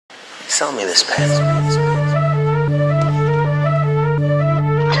Sell me this pen.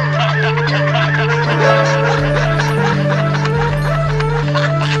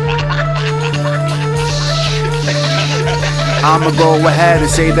 I'ma go ahead and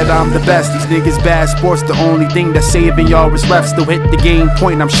say that I'm the best. These niggas bad sports, the only thing that's saving y'all is refs. Still hit the game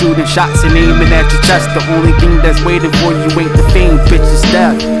point, I'm shooting shots and aiming at your chest. The only thing that's waiting for you ain't the fame, bitch, it's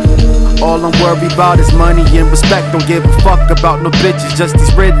death. All I'm worried about is money and respect. Don't give a fuck about no bitches, just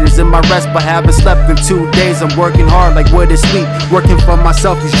these riddles in my rest. But haven't slept in 2 days, I'm working hard like what is sleep. Working for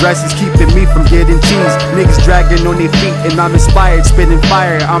myself, these dresses keeping me from getting cheese. Niggas dragging on their feet and I'm inspired, spitting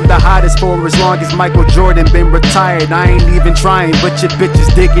fire. I'm the hottest for as long as Michael Jordan been retired. I ain't even trying, but your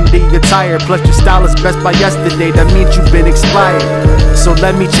bitches digging the attire. Plus your style is best by yesterday, that means you've been expired. So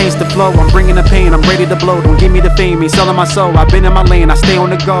let me change the flow, I'm bringing the pain, I'm ready to blow. Don't give me the fame, ain't selling my soul. I've been in my lane, I stay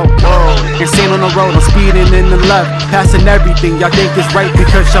on the go. Insane on the road, I'm speeding in the left, passing everything. Y'all think it's right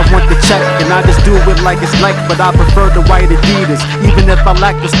because y'all want the check, and I just do it like it's like, but I prefer the white Adidas. Even if I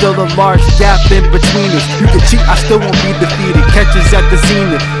lack, there's still a large gap in between us. You can cheat, I still won't be defeated. Catches at the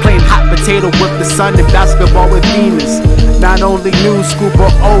zenith, playing hot potato with the sun and basketball with Venus. Not only new school,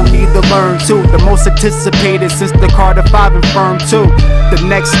 but old need to learn too. The most anticipated since the Carter 5 and Firm 2. The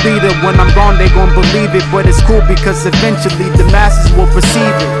next leader, when I'm gone, they gon' believe it. But it's cool because eventually the masses will perceive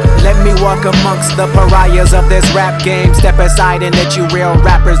it. Let me walk amongst the pariahs of this rap game. Step aside and let you real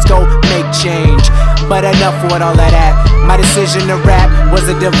rappers go make change. But enough with all of that. My decision to rap was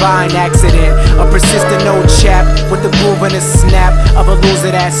a divine accident. A persistent old chap with the groove and a snap of a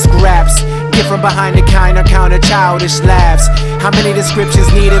loser that scraps. Get from behind the counter, counter childish laughs. How many descriptions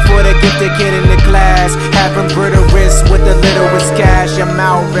needed for the gifted kid in the class? Having brittle wrists with the littlest cash. I'm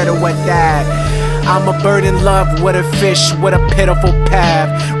out riddle with that. I'm a bird in love with a fish with a pitiful path.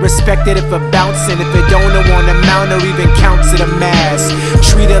 Respected if it bouncing, if it don't on the mount or even counts to the mass.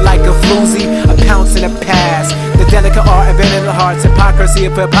 Treated like a floozy, a pounce and a pass. The delicate art of ending the heart's hypocrisy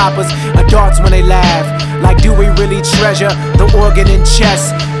of hip hoppers adults when they laugh. Like, do we really treasure the organ and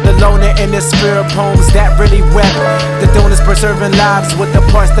chest? The loner in the spirit poems that really wept. The donors preserving lives with the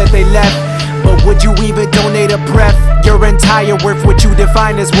parts that they left. But would you even donate a breath? Your entire worth, what you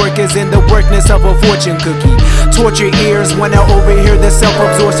define as work, is in the workness of a fortune cookie. Torture ears when I overhear the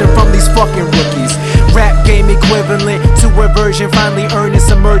self-absorption from these fucking rookies. Rap game equivalent to a version, finally earning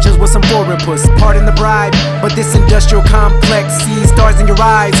submergence with some foreign puss. Pardon the bribe, but this industrial complex sees stars in your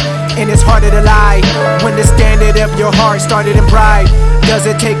eyes, and it's harder to lie when the standard of your heart started in pride. Does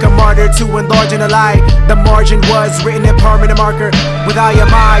it take a martyr to enlarge in a lie? The margin was written in permanent marker with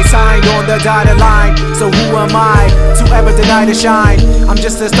I signed on the dotted line. So who am I to ever deny to shine? I'm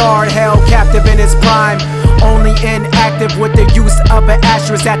just a star held captive in its prime, only inactive with the use of an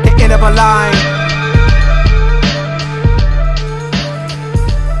asterisk at the end of a line.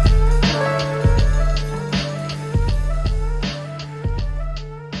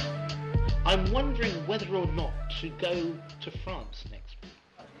 I'm wondering whether or not to go to France next week.